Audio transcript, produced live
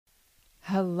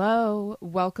Hello,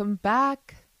 welcome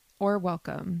back or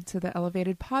welcome to the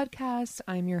Elevated Podcast.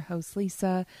 I'm your host,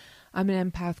 Lisa. I'm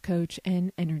an empath coach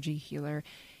and energy healer.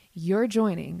 You're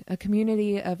joining a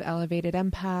community of elevated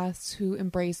empaths who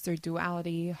embrace their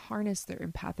duality, harness their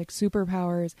empathic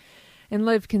superpowers, and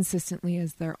live consistently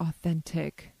as their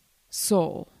authentic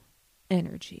soul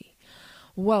energy.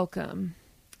 Welcome.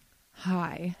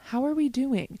 Hi, how are we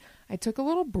doing? I took a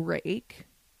little break.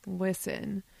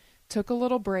 Took a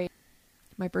little break.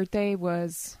 My birthday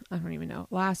was, I don't even know,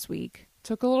 last week.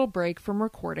 Took a little break from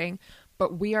recording,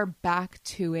 but we are back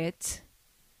to it.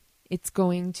 It's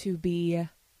going to be,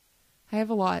 I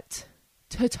have a lot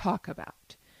to talk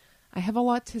about. I have a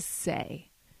lot to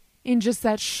say in just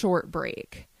that short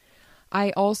break.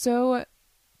 I also,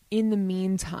 in the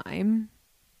meantime,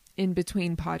 in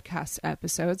between podcast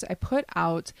episodes, I put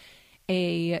out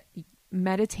a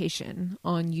meditation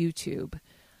on YouTube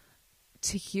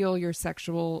to heal your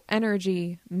sexual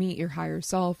energy, meet your higher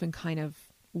self, and kind of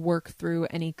work through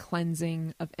any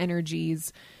cleansing of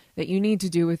energies that you need to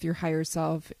do with your higher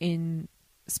self in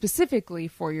specifically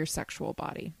for your sexual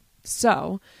body.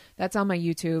 So that's on my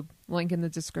YouTube, link in the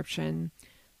description.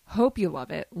 Hope you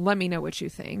love it. Let me know what you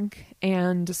think,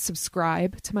 and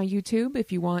subscribe to my YouTube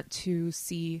if you want to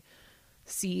see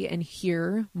and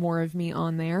hear more of me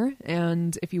on there.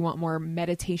 And if you want more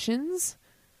meditations,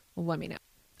 let me know.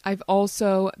 I've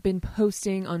also been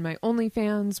posting on my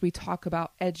OnlyFans. We talk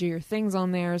about edgier things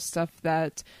on there, stuff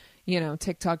that,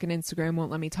 TikTok and Instagram won't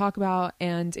let me talk about.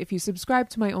 And if you subscribe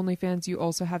to my OnlyFans, you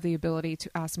also have the ability to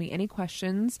ask me any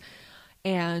questions,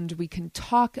 and we can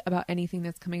talk about anything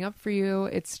that's coming up for you.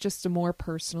 It's just a more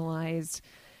personalized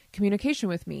communication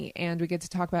with me, and we get to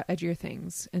talk about edgier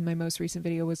things. And my most recent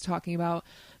video was talking about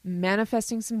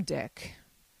manifesting some dick.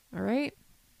 All right?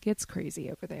 Gets crazy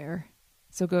over there.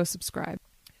 So go subscribe.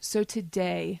 So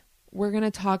today we're going to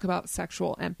talk about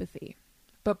sexual empathy.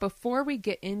 But before we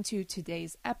get into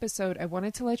today's episode, I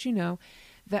wanted to let you know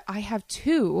that I have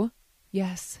two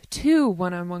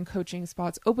one-on-one coaching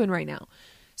spots open right now.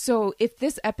 So if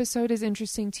this episode is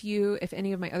interesting to you, if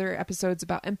any of my other episodes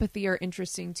about empathy are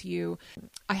interesting to you,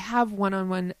 I have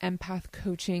one-on-one empath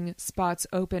coaching spots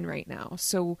open right now.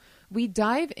 So we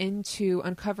dive into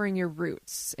uncovering your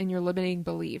roots and your limiting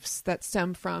beliefs that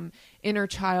stem from inner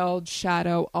child,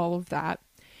 shadow, all of that.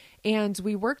 And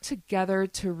we work together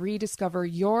to rediscover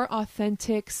your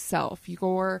authentic self,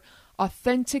 your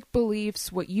authentic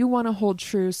beliefs, what you want to hold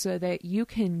true, so that you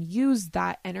can use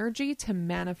that energy to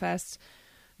manifest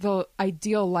the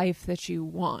ideal life that you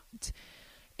want.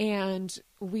 And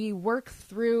we work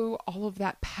through all of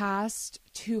that past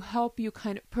to help you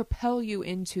kind of propel you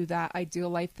into that ideal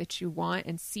life that you want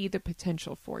and see the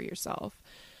potential for yourself.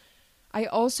 I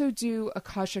also do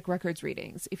Akashic Records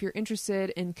readings. If you're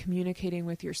interested in communicating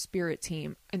with your spirit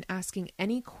team and asking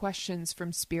any questions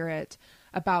from spirit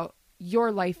about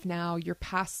your life now, your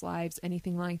past lives,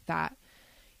 anything like that,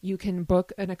 you can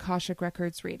book an Akashic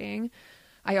Records reading.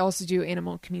 I also do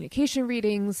animal communication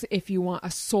readings if you want a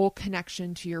soul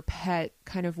connection to your pet,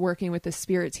 kind of working with the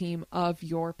spirit team of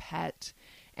your pet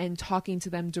and talking to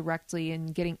them directly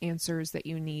and getting answers that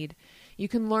you need. You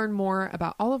can learn more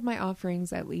about all of my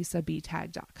offerings at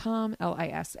lisabtag.com,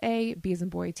 Lisa, B as in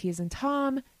boy, T as in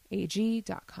Tom,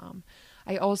 AG.com.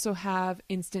 I also have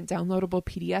instant downloadable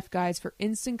PDF guides for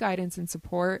instant guidance and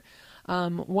support.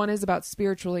 One is about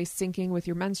spiritually syncing with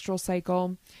your menstrual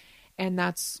cycle. And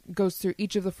that goes through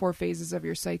each of the 4 phases of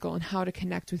your cycle and how to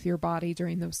connect with your body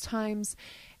during those times.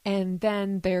 And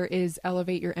then there is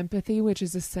Elevate Your Empathy, which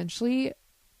is essentially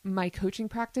my coaching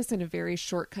practice in a very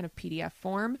short kind of PDF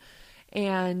form.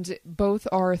 And both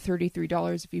are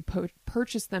 $33. If you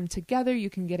purchase them together, you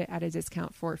can get it at a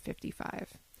discount for $55.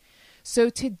 So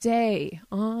today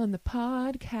on the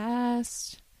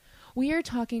podcast, we are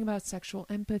talking about sexual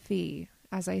empathy.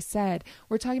 As I said,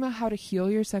 we're talking about how to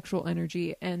heal your sexual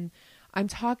energy, and I'm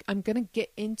going to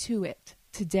get into it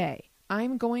today.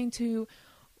 I'm going to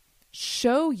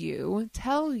show you,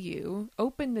 tell you,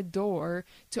 open the door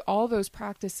to all those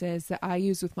practices that I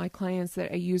use with my clients,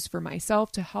 that I use for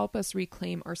myself to help us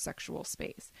reclaim our sexual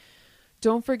space.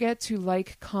 Don't forget to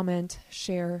like, comment,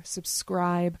 share,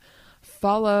 subscribe,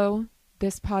 follow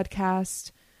this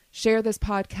podcast, share this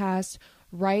podcast,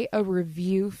 write a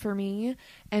review for me,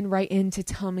 and write in to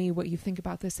tell me what you think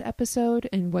about this episode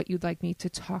and what you'd like me to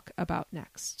talk about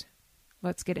next.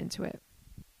 Let's get into it.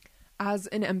 As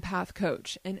an empath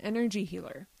coach and energy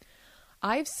healer,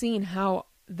 I've seen how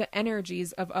the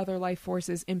energies of other life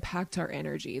forces impact our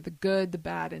energy, the good, the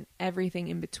bad, and everything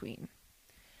in between.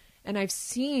 And I've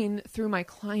seen through my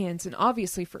clients, and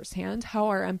obviously firsthand, how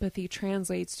our empathy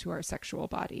translates to our sexual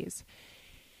bodies.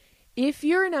 If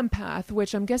you're an empath,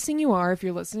 which I'm guessing you are if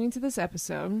you're listening to this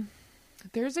episode,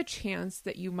 there's a chance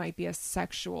that you might be a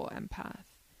sexual empath,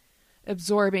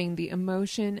 absorbing the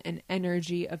emotion and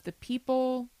energy of the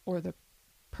people or the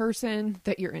person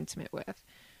that you're intimate with.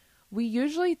 We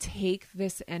usually take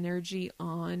this energy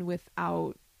on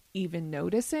without even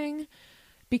noticing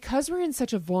because we're in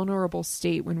such a vulnerable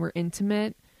state when we're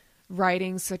intimate,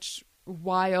 riding such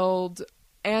wild,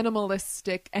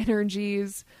 animalistic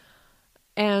energies,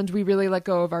 and we really let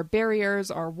go of our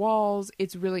barriers, our walls.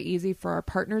 It's really easy for our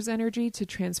partner's energy to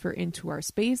transfer into our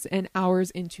space and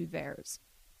ours into theirs.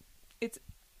 It's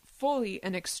fully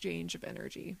an exchange of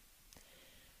energy.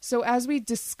 So as we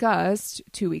discussed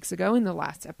 2 weeks ago in the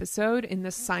last episode, in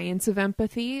the science of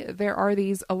empathy, there are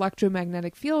these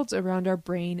electromagnetic fields around our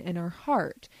brain and our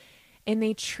heart, and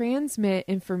they transmit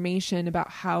information about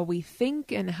how we think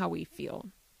and how we feel.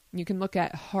 You can look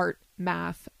at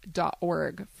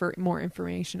heartmath.org for more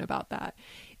information about that.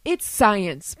 It's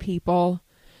science, people.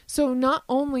 So not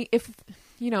only if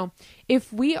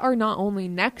we are not only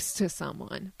next to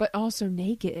someone, but also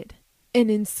naked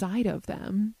and inside of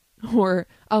them, or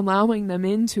allowing them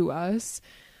into us,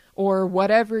 or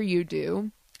whatever you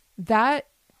do, that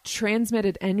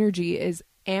transmitted energy is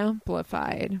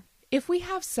amplified. If we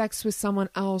have sex with someone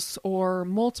else or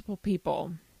multiple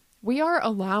people, we are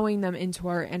allowing them into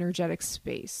our energetic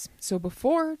space. So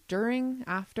before, during,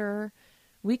 after,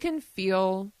 we can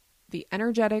feel the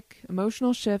energetic,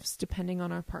 emotional shifts depending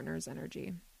on our partner's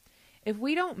energy. If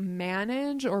we don't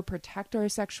manage or protect our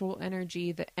sexual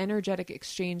energy, the energetic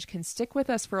exchange can stick with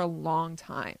us for a long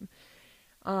time,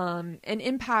 and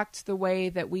impact the way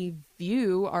that we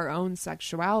view our own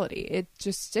sexuality. It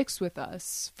just sticks with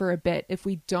us for a bit if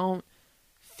we don't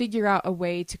figure out a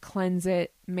way to cleanse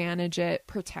it, manage it,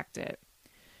 protect it.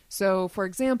 So, for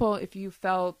example, if you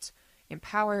felt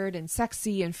empowered and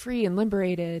sexy and free and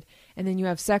liberated, and then you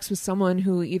have sex with someone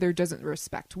who either doesn't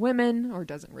respect women or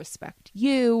doesn't respect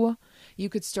you, you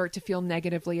could start to feel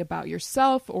negatively about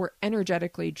yourself or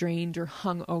energetically drained or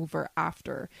hung over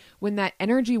after, when that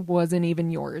energy wasn't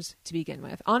even yours to begin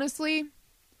with. Honestly,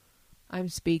 I'm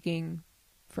speaking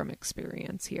from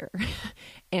experience here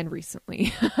and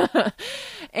recently.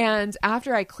 And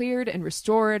after I cleared and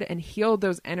restored and healed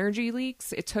those energy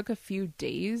leaks, it took a few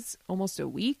days, almost a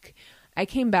week. I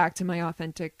came back to my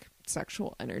authentic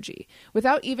sexual energy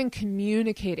without even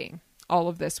communicating all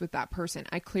of this with that person.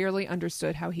 I clearly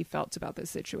understood how he felt about this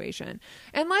situation.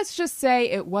 And let's just say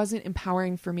it wasn't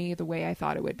empowering for me the way I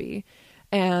thought it would be.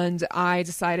 And I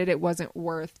decided it wasn't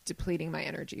worth depleting my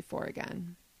energy for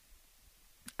again.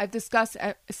 I've discussed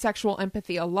sexual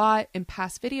empathy a lot in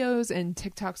past videos and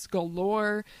TikToks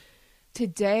galore.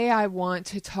 Today, I want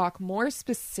to talk more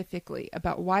specifically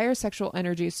about why our sexual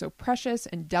energy is so precious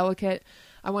and delicate.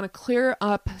 I want to clear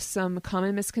up some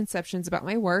common misconceptions about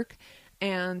my work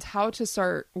and how to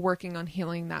start working on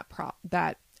healing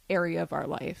that area of our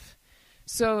life.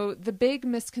 So the big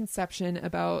misconception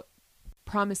about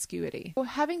promiscuity. Well,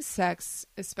 having sex,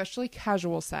 especially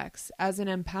casual sex, as an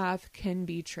empath can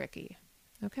be tricky.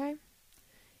 Okay?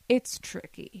 It's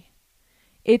tricky.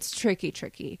 It's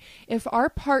tricky. If our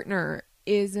partner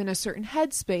is in a certain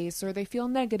headspace or they feel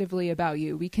negatively about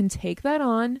you, we can take that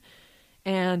on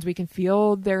and we can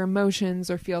feel their emotions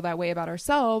or feel that way about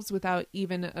ourselves without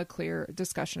even a clear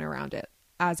discussion around it,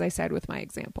 as I said with my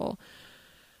example.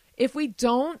 If we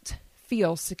don't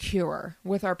feel secure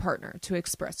with our partner to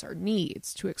express our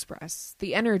needs, to express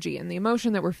the energy and the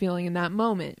emotion that we're feeling in that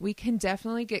moment, we can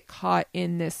definitely get caught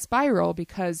in this spiral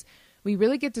because we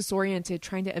really get disoriented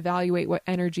trying to evaluate what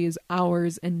energy is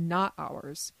ours and not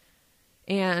ours.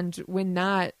 And when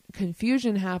that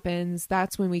confusion happens,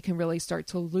 that's when we can really start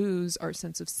to lose our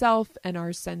sense of self and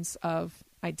our sense of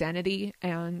identity.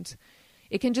 And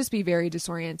it can just be very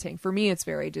disorienting. For me, it's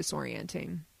very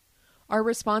disorienting. Our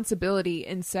responsibility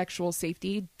in sexual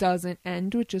safety doesn't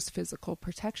end with just physical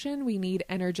protection. We need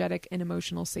energetic and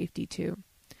emotional safety too.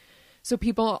 So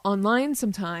people online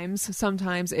sometimes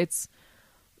it's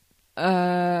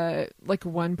like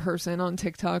one person on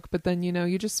TikTok, but then,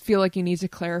 you just feel like you need to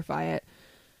clarify it.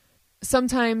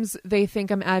 Sometimes they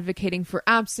think I'm advocating for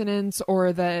abstinence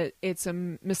or that it's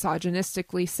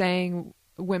misogynistically saying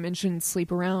women shouldn't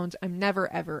sleep around. I'm never,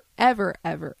 ever, ever,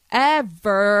 ever,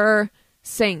 ever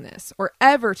saying this or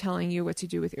ever telling you what to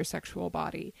do with your sexual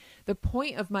body. The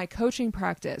point of my coaching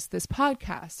practice, this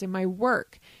podcast, and my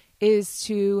work is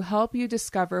to help you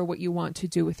discover what you want to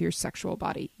do with your sexual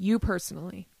body, you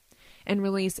personally, and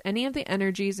release any of the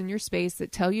energies in your space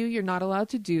that tell you you're not allowed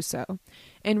to do so,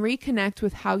 and reconnect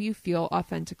with how you feel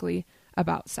authentically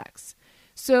about sex.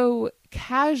 So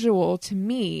casual to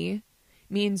me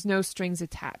means no strings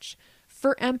attached.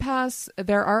 For empaths,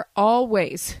 there are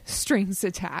always strings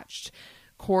attached.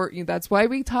 That's why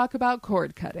we talk about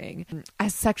cord cutting.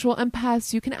 As sexual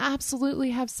empaths, you can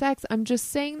absolutely have sex. I'm just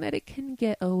saying that it can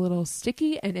get a little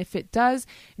sticky. And if it does,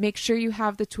 make sure you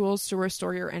have the tools to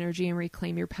restore your energy and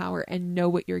reclaim your power and know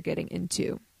what you're getting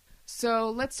into.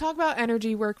 So let's talk about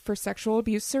energy work for sexual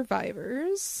abuse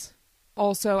survivors.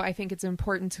 Also, I think it's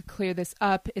important to clear this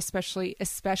up, especially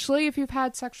if you've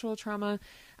had sexual trauma.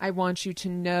 I want you to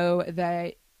know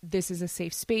that this is a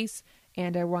safe space,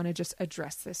 and I want to just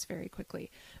address this very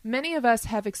quickly. Many of us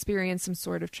have experienced some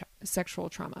sort of sexual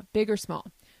trauma, big or small,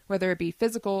 whether it be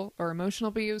physical or emotional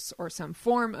abuse or some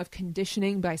form of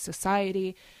conditioning by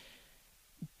society.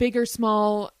 Big or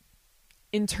small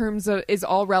in terms of is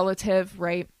all relative,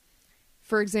 right?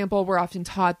 For example, we're often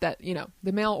taught that,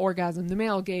 the male orgasm, the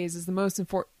male gaze is the most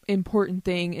important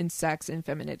thing in sex and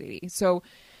femininity. So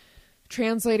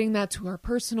translating that to our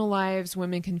personal lives,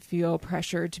 women can feel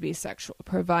pressured to be sexual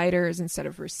providers instead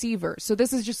of receivers. So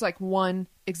this is just like one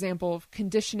example of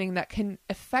conditioning that can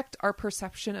affect our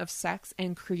perception of sex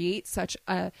and create such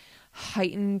a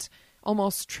heightened,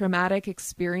 almost traumatic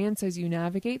experience as you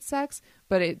navigate sex,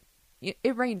 but it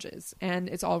ranges and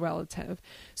it's all relative.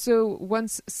 So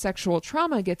once sexual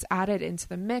trauma gets added into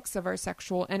the mix of our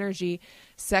sexual energy,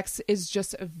 sex is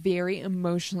just a very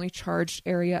emotionally charged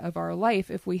area of our life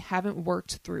if we haven't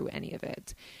worked through any of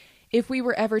it. If we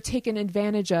were ever taken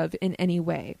advantage of in any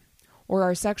way, or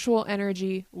our sexual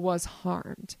energy was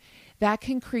harmed, that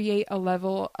can create a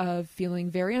level of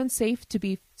feeling very unsafe to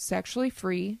be sexually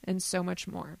free and so much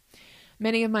more.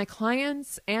 Many of my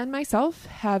clients and myself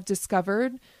have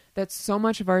discovered that so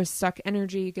much of our stuck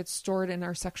energy gets stored in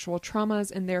our sexual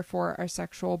traumas and therefore our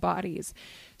sexual bodies.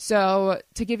 So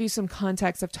to give you some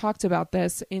context, I've talked about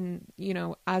this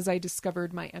as I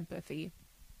discovered my empathy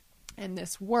and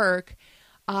this work.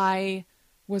 I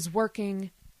was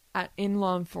working in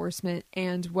law enforcement,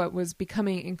 and what was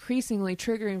becoming increasingly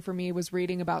triggering for me was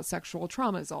reading about sexual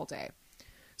traumas all day.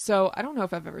 So I don't know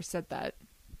if I've ever said that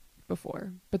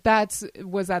before, but that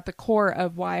was at the core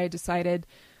of why I decided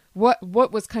what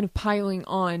was kind of piling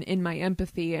on in my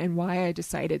empathy and why I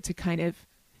decided to kind of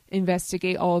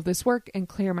investigate all of this work and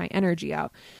clear my energy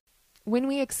out. When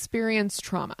we experience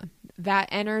trauma, that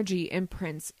energy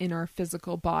imprints in our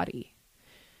physical body.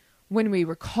 When we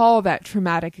recall that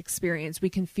traumatic experience, we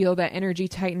can feel that energy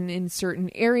tighten in certain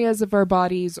areas of our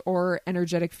bodies or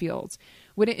energetic fields.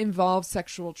 When it involves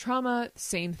sexual trauma,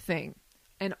 same thing.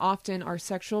 And often our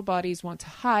sexual bodies want to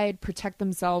hide, protect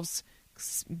themselves,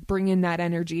 bring in that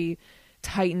energy,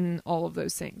 tighten, all of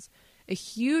those things. A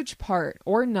huge part,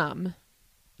 or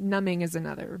numbing is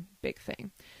another big thing.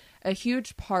 A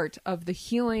huge part of the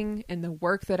healing and the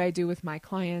work that I do with my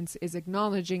clients is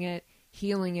acknowledging it,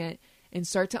 healing it, and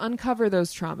start to uncover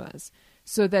those traumas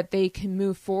so that they can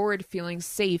move forward feeling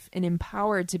safe and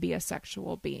empowered to be a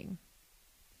sexual being.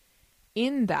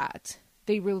 In that,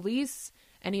 they release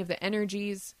any of the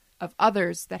energies of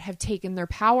others that have taken their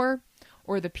power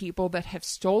or the people that have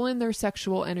stolen their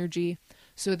sexual energy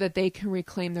so that they can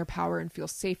reclaim their power and feel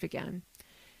safe again.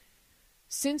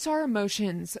 Since our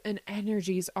emotions and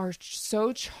energies are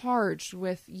so charged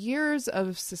with years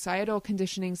of societal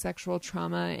conditioning, sexual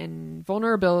trauma, and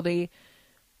vulnerability,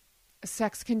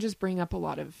 sex can just bring up a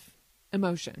lot of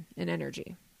emotion and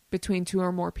energy between two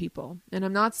or more people. And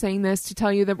I'm not saying this to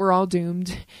tell you that we're all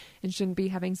doomed and shouldn't be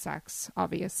having sex,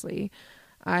 obviously.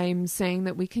 I'm saying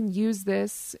that we can use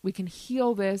this, we can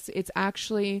heal this. It's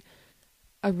actually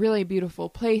a really beautiful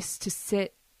place to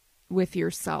sit with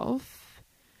yourself,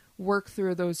 work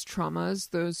through those traumas,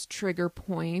 those trigger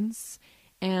points.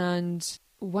 And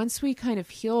once we kind of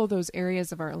heal those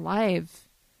areas of our life,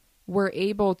 we're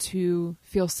able to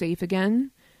feel safe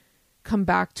again, come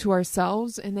back to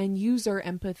ourselves, and then use our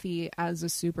empathy as a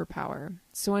superpower.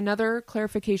 So another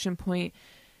clarification point: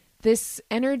 this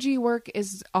energy work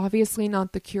is obviously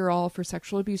not the cure-all for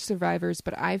sexual abuse survivors,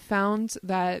 but I've found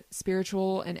that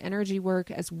spiritual and energy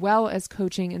work, as well as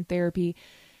coaching and therapy,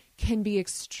 can be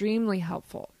extremely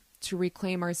helpful to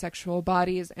reclaim our sexual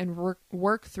bodies and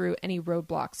work through any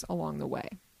roadblocks along the way.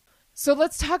 So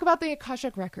let's talk about the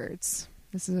Akashic Records.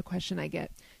 This is a question I get.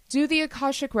 Do the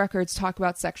Akashic Records talk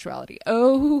about sexuality?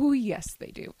 Oh, yes, they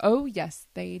do. Oh, yes,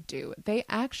 they do. They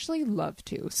actually love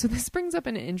to. So this brings up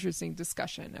an interesting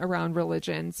discussion around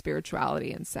religion,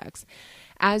 spirituality, and sex.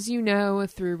 As you know,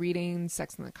 through reading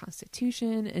Sex and the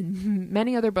Constitution and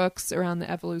many other books around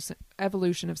the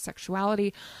evolution of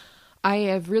sexuality, I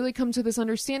have really come to this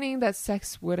understanding that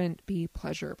sex wouldn't be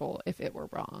pleasurable if it were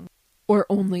wrong, or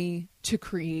only to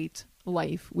create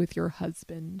life with your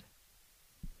husband.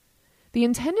 The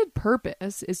intended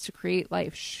purpose is to create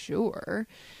life, sure,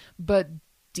 but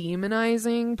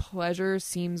demonizing pleasure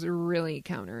seems really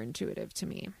counterintuitive to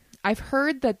me. I've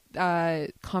heard that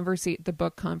the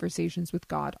book Conversations with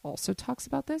God also talks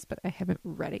about this, but I haven't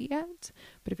read it yet.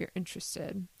 But if you're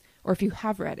interested, or if you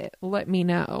have read it, let me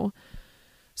know.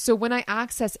 So when I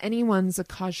access anyone's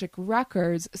Akashic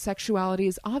records, sexuality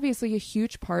is obviously a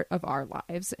huge part of our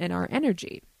lives and our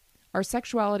energy. Our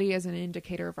sexuality is an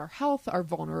indicator of our health, our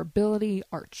vulnerability,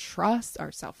 our trust,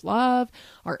 our self-love,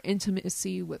 our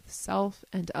intimacy with self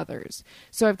and others.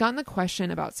 So I've gotten the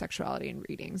question about sexuality in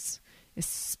readings,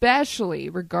 especially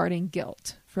regarding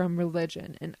guilt from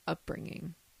religion and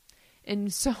upbringing.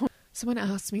 And so someone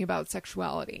asked me about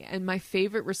sexuality, and my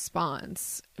favorite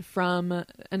response from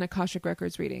an Akashic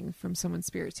Records reading from someone's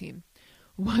spirit team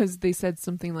was they said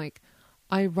something like,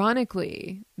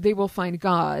 ironically, they will find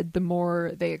God the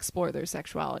more they explore their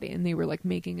sexuality. And they were like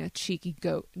making a cheeky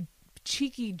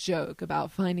joke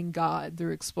about finding God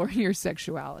through exploring your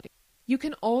sexuality. You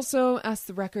can also ask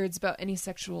the records about any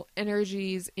sexual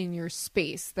energies in your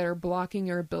space that are blocking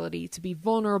your ability to be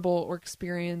vulnerable or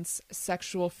experience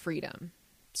sexual freedom.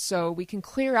 So we can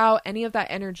clear out any of that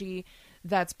energy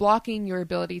that's blocking your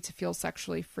ability to feel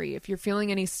sexually free. If you're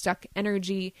feeling any stuck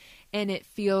energy and it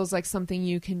feels like something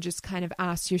you can just kind of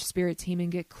ask your spirit team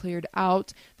and get cleared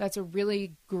out, that's a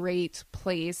really great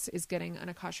place, is getting an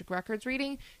Akashic Records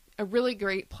reading. A really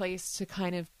great place to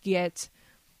kind of get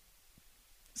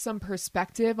some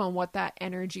perspective on what that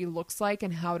energy looks like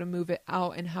and how to move it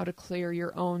out and how to clear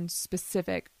your own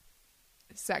specific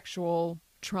sexual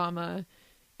trauma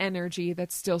energy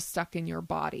that's still stuck in your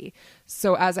body.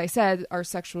 So as I said, our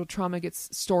sexual trauma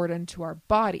gets stored into our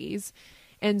bodies.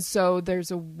 And so there's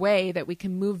a way that we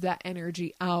can move that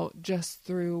energy out just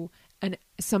through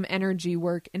some energy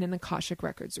work in an Akashic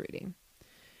Records reading.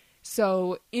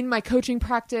 So in my coaching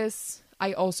practice,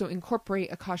 I also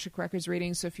incorporate Akashic Records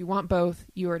readings. So if you want both,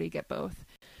 you already get both.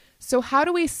 So how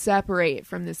do we separate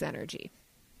from this energy?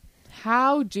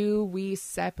 How do we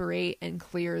separate and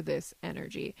clear this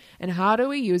energy? And how do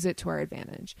we use it to our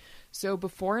advantage? So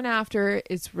before and after,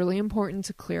 it's really important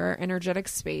to clear our energetic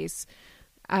space.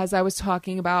 As I was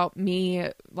talking about me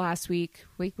last week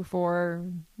before,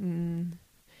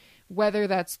 whether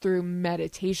that's through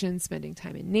meditation, spending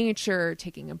time in nature,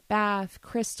 taking a bath,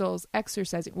 crystals,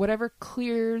 exercising, whatever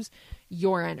clears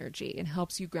your energy and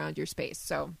helps you ground your space.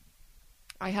 So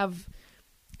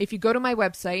if you go to my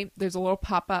website, there's a little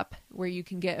pop-up where you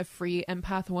can get a free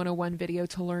Empath 101 video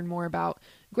to learn more about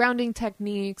grounding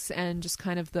techniques and just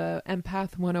kind of the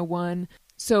Empath 101.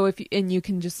 So you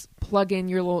can just plug in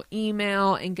your little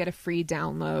email and get a free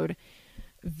download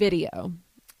video.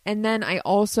 And then I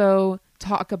also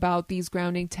talk about these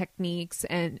grounding techniques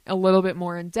and a little bit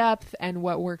more in depth and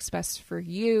what works best for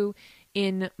you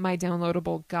in my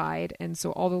downloadable guide. And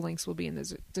so all the links will be in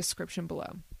the description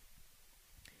below.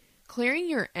 Clearing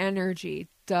your energy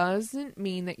doesn't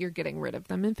mean that you're getting rid of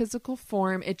them in physical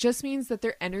form. It just means that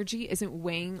their energy isn't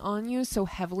weighing on you so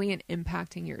heavily and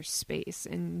impacting your space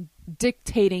and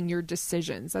dictating your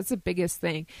decisions. That's the biggest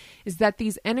thing, is that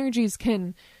these energies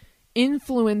can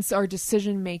influence our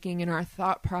decision making and our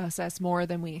thought process more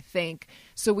than we think.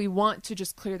 So we want to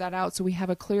just clear that out so we have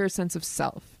a clearer sense of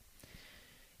self.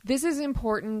 This is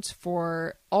important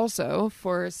for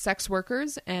sex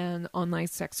workers and online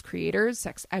sex creators,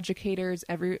 sex educators,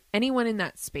 anyone in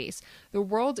that space. The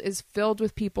world is filled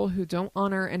with people who don't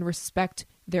honor and respect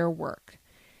their work.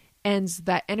 And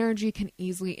that energy can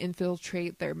easily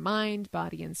infiltrate their mind,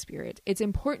 body, and spirit. It's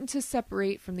important to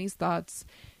separate from these thoughts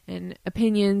and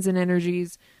opinions and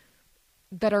energies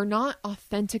that are not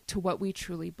authentic to what we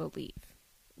truly believe.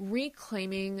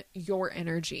 Reclaiming your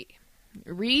energy.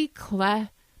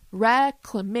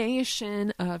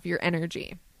 Reclamation of your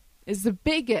energy is the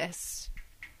biggest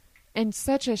and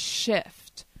such a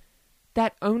shift.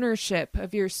 That ownership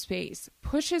of your space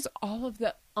pushes all of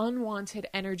the unwanted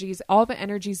energies, all the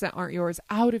energies that aren't yours,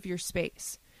 out of your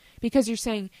space, because you're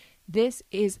saying, this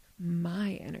is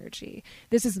my energy.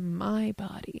 This is my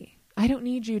body. I don't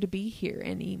need you to be here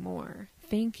anymore.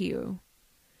 Thank you.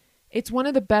 It's one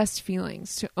of the best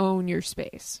feelings to own your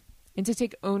space and to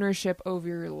take ownership over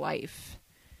your life.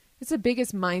 It's the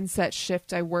biggest mindset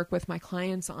shift I work with my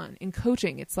clients on in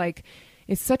coaching. It's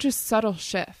such a subtle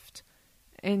shift.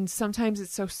 And sometimes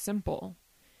it's so simple.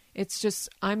 It's just,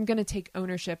 I'm going to take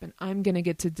ownership and I'm going to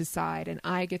get to decide and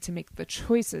I get to make the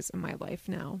choices in my life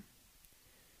now.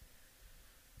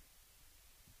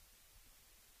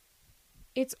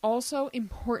 It's also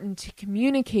important to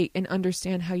communicate and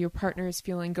understand how your partner is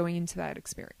feeling going into that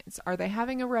experience. Are they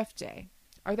having a rough day?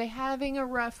 Are they having a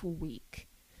rough week?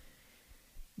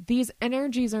 These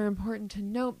energies are important to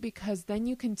note because then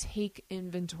you can take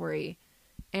inventory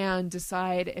and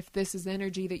decide if this is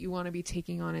energy that you want to be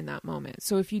taking on in that moment.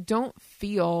 So if you don't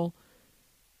feel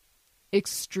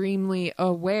extremely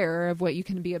aware of what you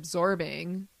can be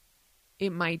absorbing,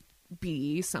 it might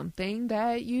be something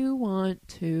that you want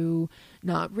to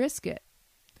not risk it.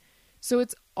 So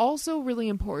it's also really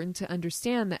important to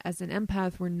understand that as an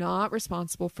empath, we're not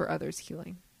responsible for others'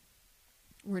 healing.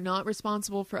 We're not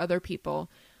responsible for other people.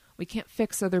 We can't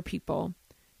fix other people.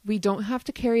 We don't have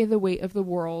to carry the weight of the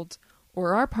world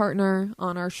or our partner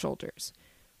on our shoulders.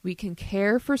 We can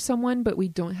care for someone, but we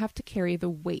don't have to carry the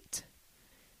weight.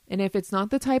 And if it's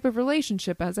not the type of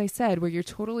relationship, as I said, where you're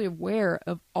totally aware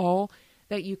of all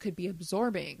that you could be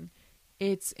absorbing,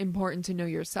 it's important to know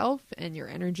yourself and your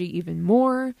energy even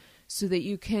more so that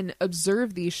you can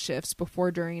observe these shifts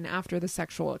before, during, and after the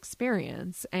sexual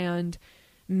experience and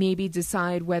maybe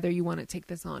decide whether you want to take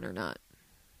this on or not.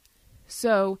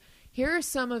 So here are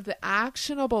some of the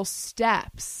actionable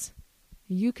steps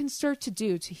you can start to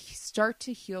do to start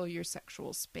to heal your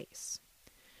sexual space.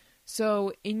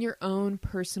 So in your own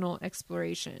personal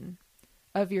exploration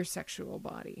of your sexual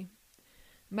body,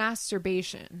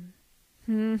 masturbation.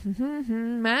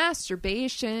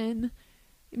 Masturbation.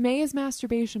 May is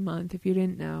Masturbation Month, if you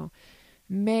didn't know.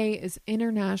 May is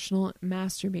International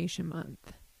Masturbation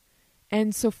Month.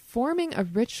 And so forming a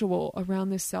ritual around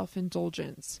this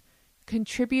self-indulgence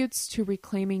contributes to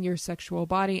reclaiming your sexual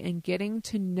body and getting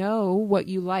to know what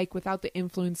you like without the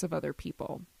influence of other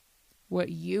people. What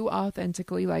you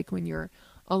authentically like when you're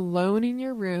alone in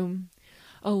your room,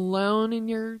 alone in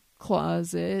your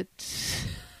closet.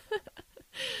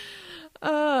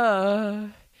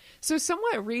 So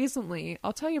somewhat recently,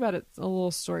 I'll tell you about a little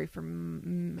story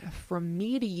from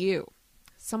me to you.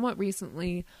 Somewhat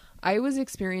recently, I was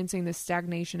experiencing this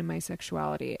stagnation in my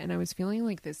sexuality, and I was feeling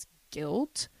like this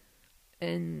guilt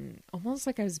and almost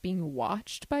like I was being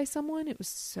watched by someone. It was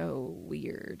so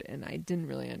weird, and I didn't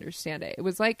really understand it. It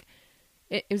was like,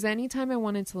 it was anytime I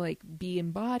wanted to like be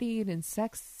embodied and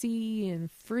sexy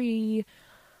and free,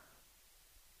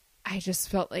 I just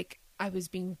felt like I was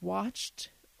being watched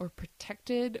or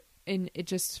protected, and it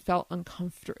just felt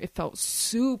uncomfortable. It felt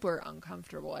super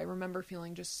uncomfortable. I remember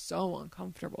feeling just so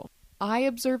uncomfortable. I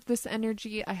observed this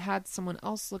energy. I had someone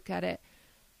else look at it.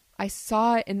 I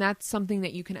saw it, and that's something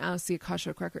that you can ask the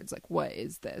Akashic Records, like, what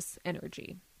is this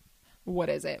energy? What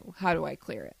is it? How do I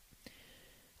clear it?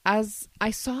 As I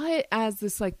saw it as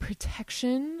this like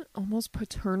protection, almost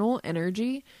paternal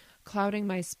energy clouding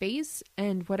my space,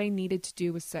 and what I needed to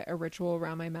do was set a ritual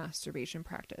around my masturbation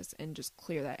practice and just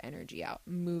clear that energy out.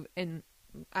 Move, and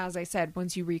as I said,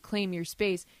 once you reclaim your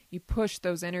space, you push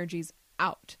those energies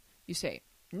out. You say,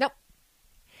 nope,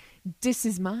 this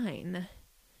is mine.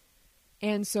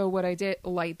 And so what I did,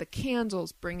 light the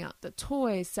candles, bring out the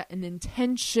toys, set an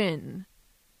intention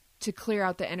to clear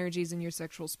out the energies in your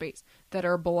sexual space that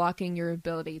are blocking your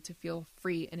ability to feel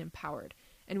free and empowered.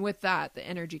 And with that, the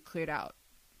energy cleared out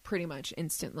pretty much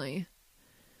instantly.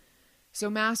 So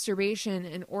masturbation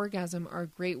and orgasm are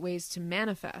great ways to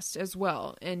manifest as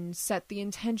well, and set the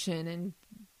intention and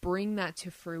bring that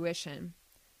to fruition.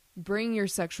 Bring your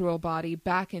sexual body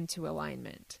back into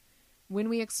alignment. When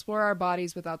we explore our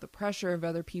bodies without the pressure of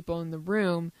other people in the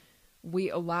room, we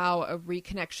allow a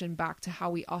reconnection back to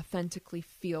how we authentically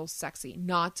feel sexy,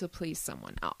 not to please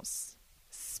someone else.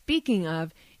 Speaking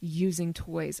of using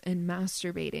toys and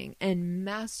masturbating, and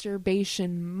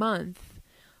Masturbation Month,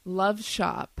 Love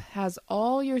Shop has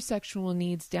all your sexual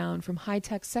needs down, from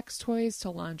high-tech sex toys to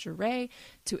lingerie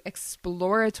to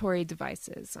exploratory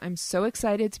devices. I'm so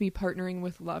excited to be partnering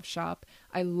with Love Shop.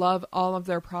 I love all of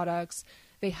their products.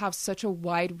 They have such a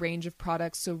wide range of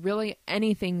products, so really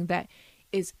anything that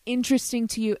is interesting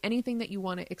to you, anything that you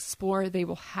want to explore, they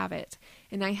will have it.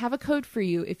 And I have a code for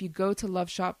you if you go to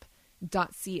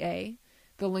loveshop.ca.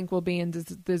 The link will be in the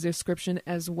description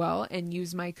as well, and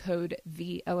use my code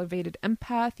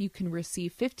TheElevatedEmpath. You can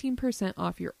receive 15%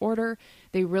 off your order.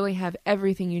 They really have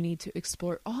everything you need to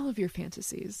explore all of your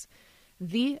fantasies.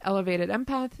 The Elevated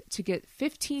Empath to get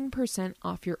 15%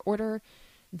 off your order.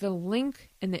 The link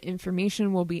and the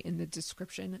information will be in the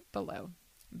description below.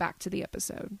 Back to the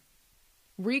episode.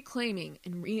 Reclaiming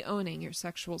and re-owning your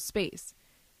sexual space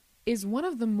is one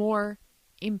of the more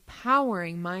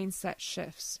empowering mindset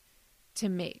shifts to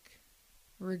make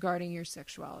regarding your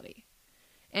sexuality.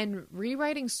 And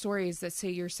rewriting stories that say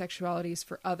your sexuality is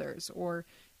for others or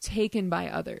taken by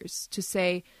others, to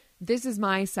say, this is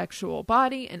my sexual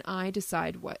body and I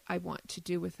decide what I want to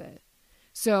do with it.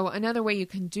 So another way you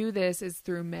can do this is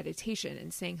through meditation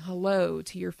and saying hello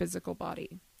to your physical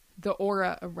body, the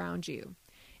aura around you,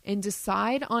 and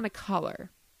decide on a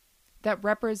color that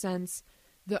represents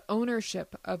the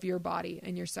ownership of your body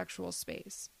and your sexual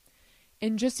space.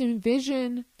 And just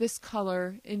envision this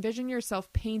color, envision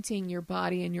yourself painting your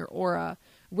body and your aura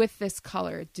with this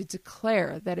color to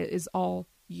declare that it is all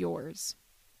yours.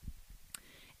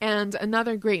 And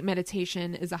another great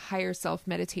meditation is a higher self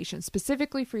meditation,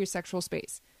 specifically for your sexual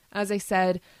space. As I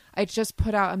said, I just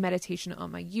put out a meditation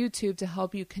on my YouTube to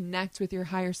help you connect with your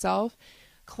higher self,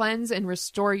 cleanse and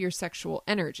restore your sexual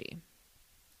energy.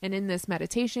 And in this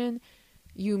meditation,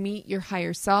 you meet your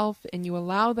higher self and you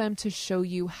allow them to show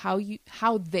you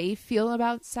how they feel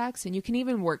about sex. And you can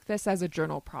even work this as a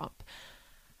journal prompt.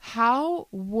 How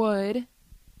would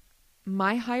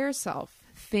my higher self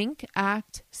think,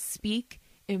 act, speak,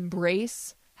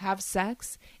 embrace, have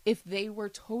sex if they were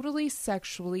totally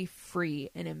sexually free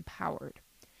and empowered?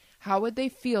 How would they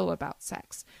feel about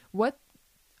sex? What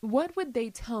would they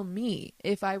tell me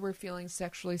if I were feeling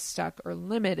sexually stuck or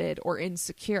limited or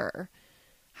insecure?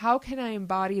 How can I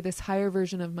embody this higher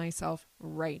version of myself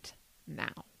right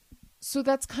now? So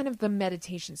that's kind of the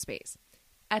meditation space.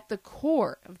 At the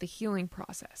core of the healing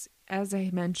process, as I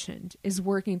mentioned, is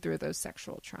working through those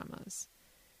sexual traumas.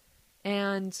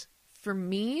 And for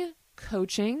me,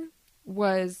 coaching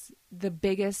was the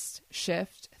biggest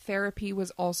shift. Therapy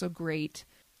was also great.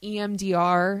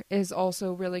 EMDR is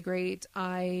also really great.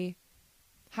 I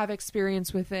have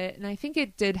experience with it, and I think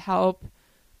it did help.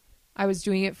 I was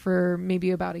doing it for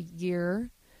maybe about a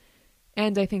year,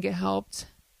 and I think it helped.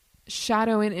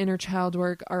 Shadow and inner child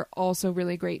work are also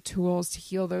really great tools to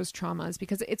heal those traumas,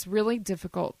 because it's really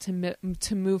difficult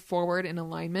to move forward in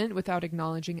alignment without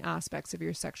acknowledging aspects of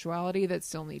your sexuality that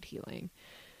still need healing.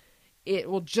 It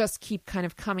will just keep kind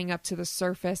of coming up to the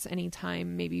surface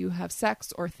anytime maybe you have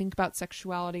sex or think about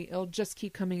sexuality. It'll just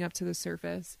keep coming up to the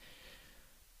surface,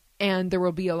 and there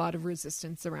will be a lot of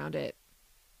resistance around it.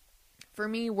 For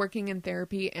me, working in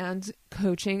therapy and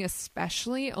coaching,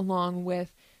 especially along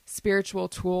with spiritual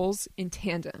tools in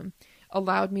tandem,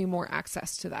 allowed me more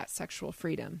access to that sexual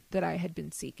freedom that I had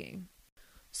been seeking.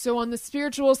 So on the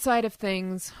spiritual side of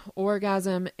things,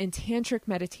 orgasm and tantric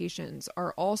meditations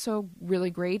are also really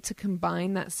great to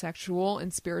combine that sexual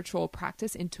and spiritual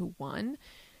practice into one.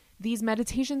 These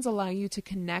meditations allow you to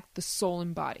connect the soul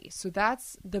and body. So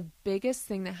that's the biggest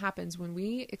thing that happens when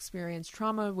we experience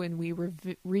trauma, when we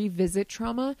revisit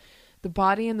trauma. The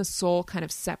body and the soul kind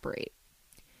of separate,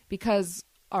 because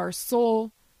our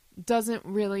soul doesn't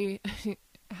really,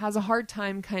 has a hard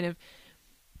time kind of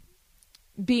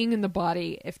being in the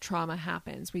body if trauma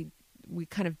happens. We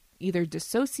kind of either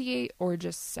dissociate or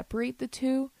just separate the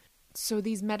two. So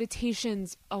these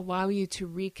meditations allow you to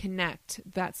reconnect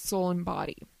that soul and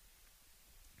body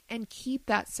and keep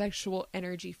that sexual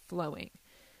energy flowing,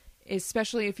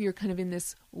 especially if you're kind of in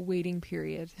this waiting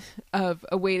period of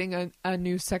awaiting a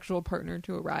new sexual partner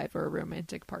to arrive, or a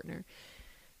romantic partner.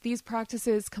 These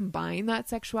practices combine that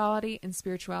sexuality and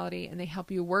spirituality, and they help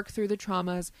you work through the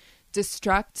traumas,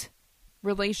 destruct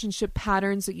relationship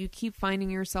patterns that you keep finding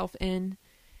yourself in,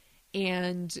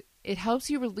 and it helps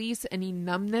you release any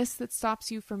numbness that stops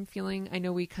you from feeling. I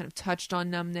know we kind of touched on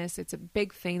numbness. It's a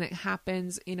big thing that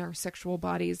happens in our sexual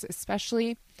bodies,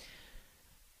 especially.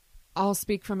 I'll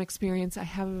speak from experience. I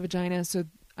have a vagina, so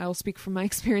I'll speak from my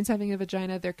experience having a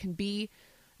vagina. There can be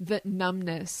the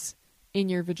numbness in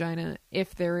your vagina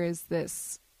if there is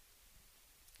this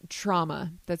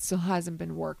trauma that still hasn't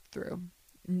been worked through.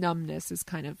 Numbness is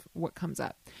kind of what comes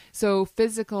up. So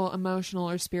physical, emotional,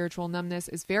 or spiritual numbness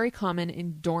is very common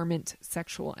in dormant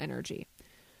sexual energy.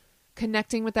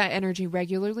 Connecting with that energy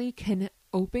regularly can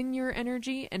open your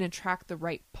energy and attract the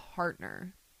right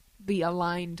partner, the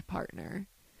aligned partner.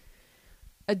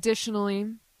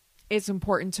 Additionally, it's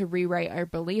important to rewrite our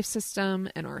belief system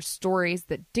and our stories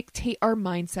that dictate our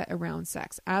mindset around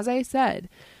sex. As I said,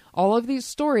 all of these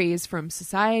stories from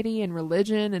society and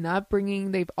religion and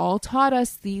upbringing, they've all taught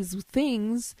us these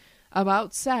things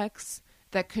about sex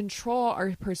that control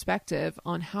our perspective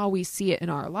on how we see it in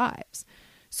our lives.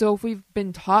 So if we've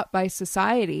been taught by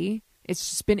society, it's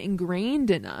just been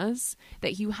ingrained in us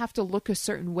that you have to look a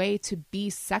certain way to be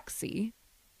sexy.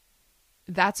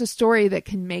 That's a story that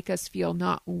can make us feel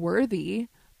not worthy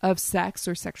of sex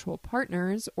or sexual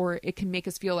partners, or it can make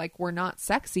us feel like we're not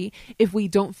sexy if we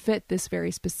don't fit this very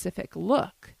specific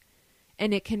look.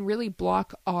 And it can really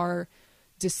block our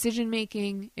decision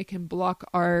making. It can block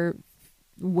our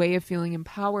way of feeling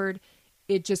empowered.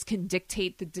 It just can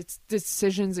dictate the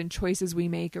decisions and choices we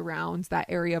make around that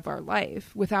area of our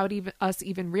life without us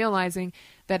even realizing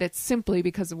that it's simply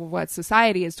because of what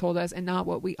society has told us and not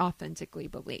what we authentically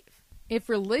believe. If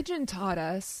religion taught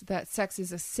us that sex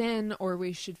is a sin or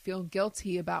we should feel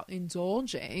guilty about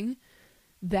indulging,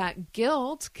 that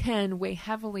guilt can weigh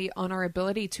heavily on our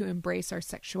ability to embrace our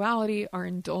sexuality, our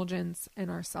indulgence,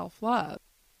 and our self-love.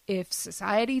 If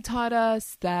society taught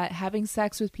us that having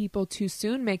sex with people too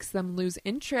soon makes them lose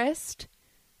interest,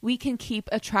 we can keep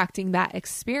attracting that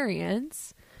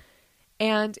experience,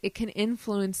 and it can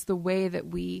influence the way that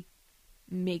we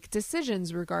make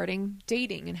decisions regarding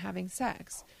dating and having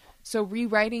sex. So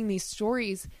rewriting these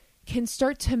stories can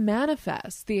start to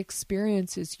manifest the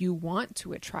experiences you want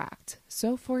to attract.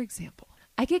 So, for example,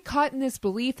 I get caught in this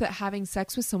belief that having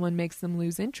sex with someone makes them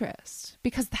lose interest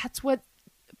because that's what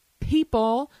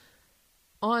people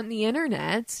on the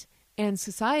internet and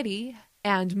society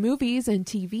and movies and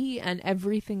TV and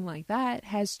everything like that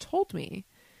has told me.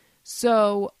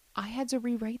 So I had to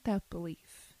rewrite that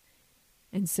belief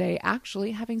and say,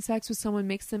 actually, having sex with someone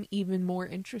makes them even more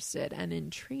interested and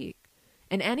intrigued.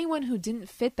 And anyone who didn't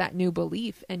fit that new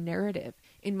belief and narrative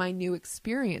in my new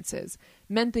experiences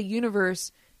meant the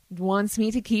universe wants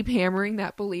me to keep hammering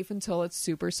that belief until it's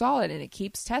super solid, and it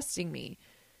keeps testing me.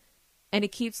 And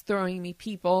it keeps throwing me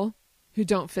people who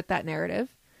don't fit that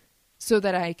narrative so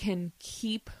that I can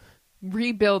keep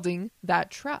rebuilding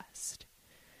that trust.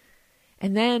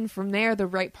 And then from there, the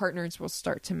right partners will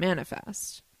start to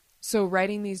manifest. So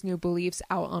writing these new beliefs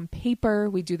out on paper,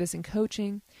 we do this in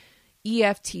coaching,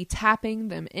 EFT tapping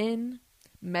them in,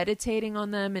 meditating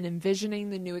on them, and envisioning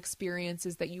the new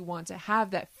experiences that you want to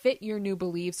have that fit your new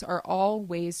beliefs are all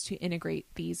ways to integrate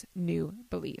these new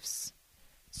beliefs.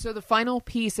 So the final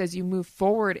piece as you move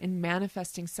forward in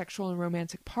manifesting sexual and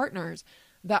romantic partners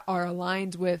that are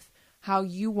aligned with how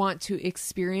you want to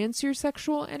experience your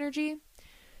sexual energy,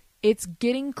 it's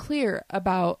getting clear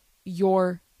about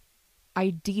your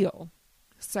ideal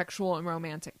sexual and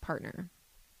romantic partner.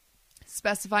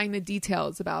 Specifying the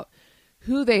details about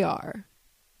who they are,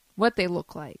 what they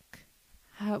look like,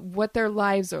 what their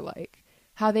lives are like,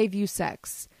 how they view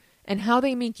sex, and how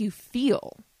they make you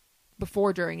feel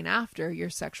before, during, and after your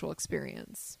sexual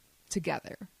experience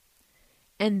together.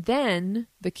 And then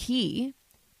the key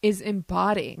is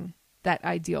embodying that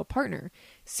ideal partner.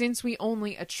 Since we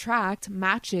only attract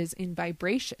matches in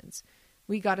vibrations,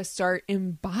 we got to start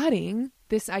embodying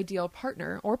this ideal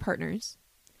partner or partners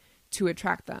to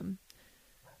attract them.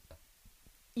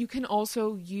 You can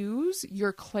also use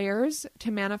your clairs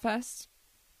to manifest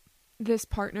this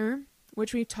partner,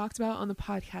 which we've talked about on the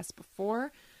podcast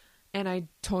before. And I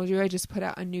told you I just put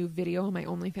out a new video on my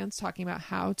OnlyFans talking about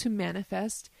how to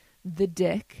manifest the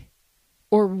dick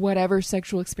or whatever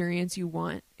sexual experience you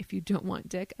want. If you don't want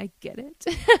dick, I get it.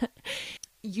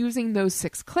 Using those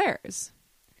 6 clairs.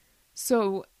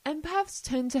 So empaths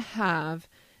tend to have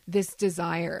this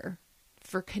desire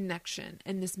for connection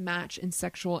and this match in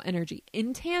sexual energy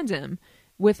in tandem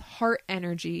with heart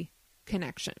energy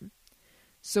connection.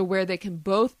 So where they can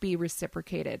both be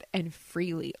reciprocated and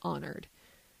freely honored.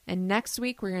 And next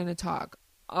week, we're going to talk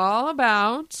all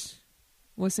about,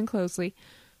 listen closely,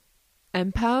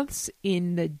 empaths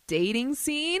in the dating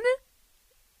scene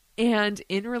and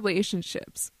in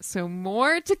relationships. So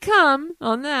more to come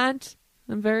on that.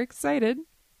 I'm very excited,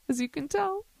 as you can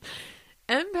tell.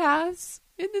 Empaths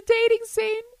in the dating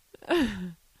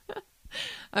scene.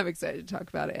 I'm excited to talk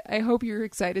about it. I hope you're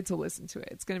excited to listen to it.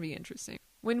 It's going to be interesting.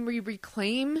 When we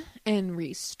reclaim and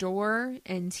restore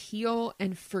and heal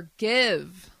and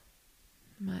forgive,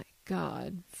 my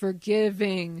God,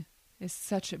 forgiving is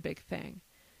such a big thing.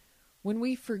 When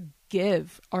we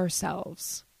forgive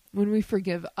ourselves, when we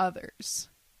forgive others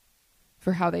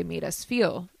for how they made us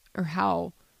feel or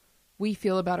how we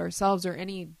feel about ourselves or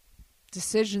any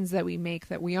decisions that we make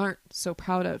that we aren't so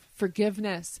proud of,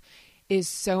 forgiveness is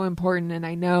so important. And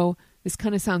I know this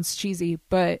kind of sounds cheesy,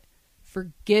 but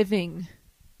forgiving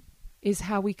is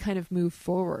how we kind of move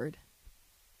forward.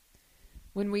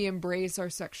 When we embrace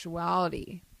our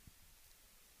sexuality,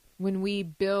 when we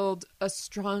build a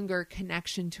stronger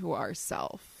connection to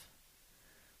ourself,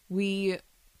 we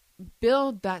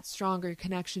build that stronger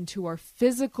connection to our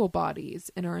physical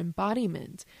bodies and our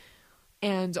embodiment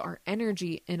and our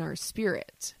energy and our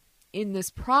spirit. In this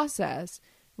process,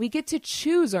 we get to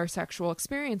choose our sexual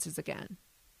experiences again.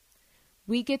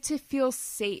 We get to feel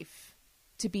safe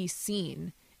to be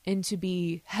seen and to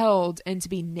be held and to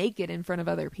be naked in front of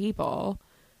other people.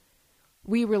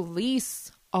 We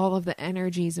release all of the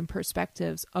energies and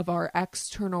perspectives of our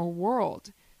external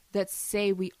world that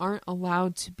say we aren't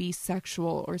allowed to be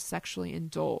sexual or sexually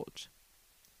indulge.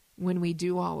 When we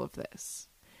do all of this,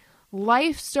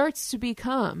 life starts to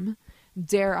become,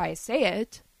 dare I say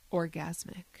it,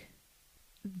 orgasmic.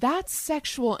 That's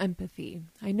sexual empathy.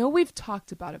 I know we've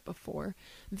talked about it before.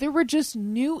 There were just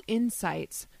new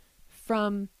insights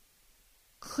from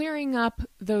clearing up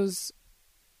those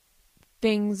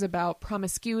things about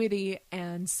promiscuity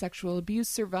and sexual abuse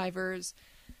survivors,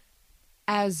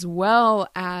 as well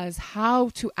as how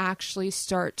to actually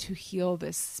start to heal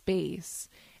this space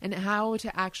and how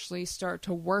to actually start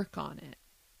to work on it.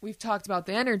 We've talked about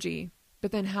the energy,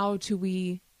 but then how do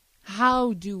we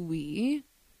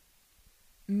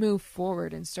move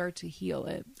forward and start to heal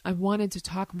it? I wanted to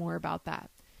talk more about that.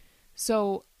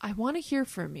 So I want to hear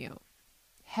from you.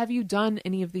 Have you done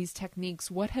any of these techniques?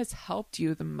 What has helped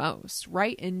you the most?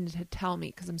 Write in to tell me,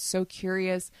 because I'm so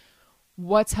curious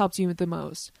what's helped you the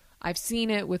most. I've seen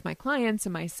it with my clients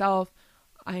and myself.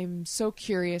 I'm so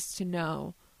curious to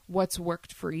know what's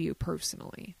worked for you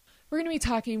personally. We're going to be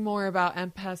talking more about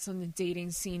empaths on the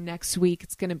dating scene next week.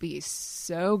 It's going to be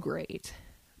so great.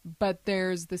 But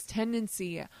there's this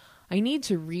tendency, I need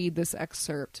to read this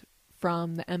excerpt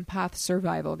from the Empath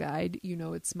Survival Guide. You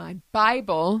know, it's my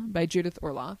Bible by Judith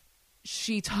Orloff.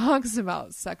 She talks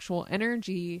about sexual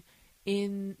energy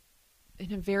in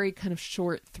a very kind of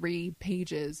short 3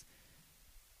 pages.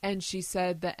 And she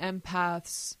said that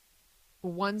empaths,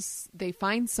 once they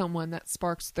find someone that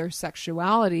sparks their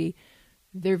sexuality,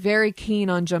 they're very keen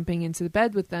on jumping into the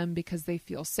bed with them because they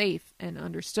feel safe and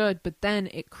understood. But then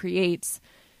it creates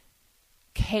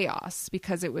chaos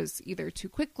because it was either too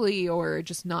quickly or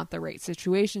just not the right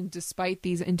situation, despite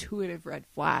these intuitive red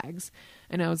flags.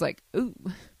 And I was like, ooh,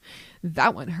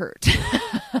 that one hurt.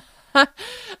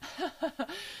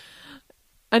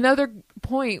 Another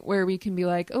point where we can be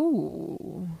like,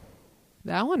 oh,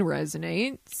 that one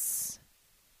resonates.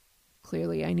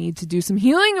 Clearly I need to do some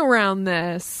healing around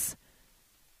this.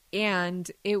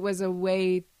 And it was a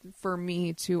way for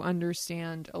me to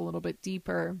understand a little bit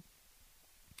deeper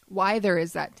why there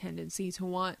is that tendency to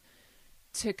want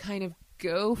to kind of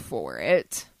go for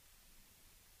it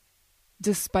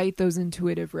despite those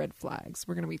intuitive red flags.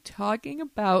 We're going to be talking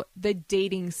about the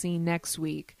dating scene next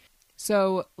week.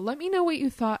 So let me know what you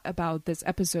thought about this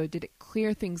episode. Did it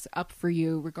clear things up for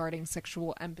you regarding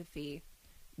sexual empathy?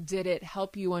 Did it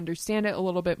help you understand it a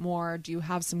little bit more? Do you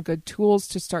have some good tools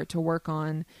to start to work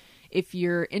on? If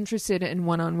you're interested in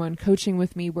one-on-one coaching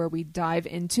with me where we dive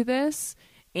into this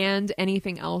and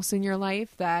anything else in your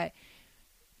life that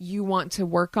you want to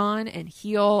work on and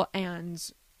heal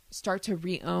and start to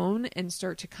re-own and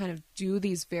start to kind of do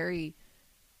these very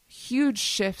huge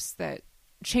shifts that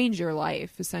change your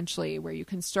life, essentially, where you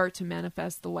can start to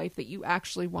manifest the life that you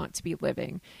actually want to be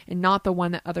living and not the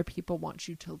one that other people want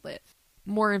you to live.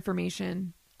 More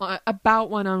information about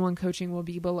one-on-one coaching will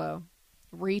be below.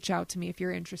 Reach out to me if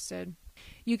you're interested.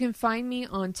 You can find me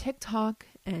on TikTok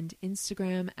and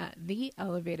Instagram at The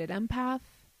Elevated Empath.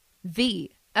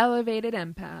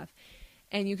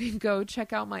 And you can go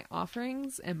check out my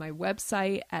offerings and my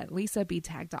website at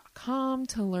lisabtag.com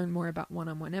to learn more about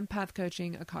one-on-one empath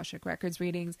coaching, Akashic Records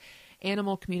readings,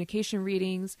 animal communication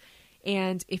readings.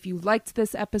 And if you liked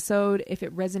this episode, if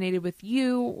it resonated with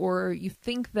you, or you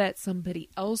think that somebody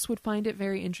else would find it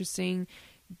very interesting,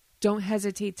 don't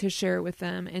hesitate to share it with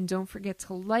them. And don't forget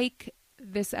to like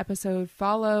this episode,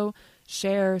 follow,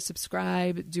 share,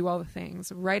 subscribe, do all the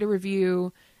things, write a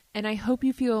review. And I hope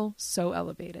you feel so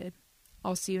elevated.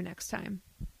 I'll see you next time.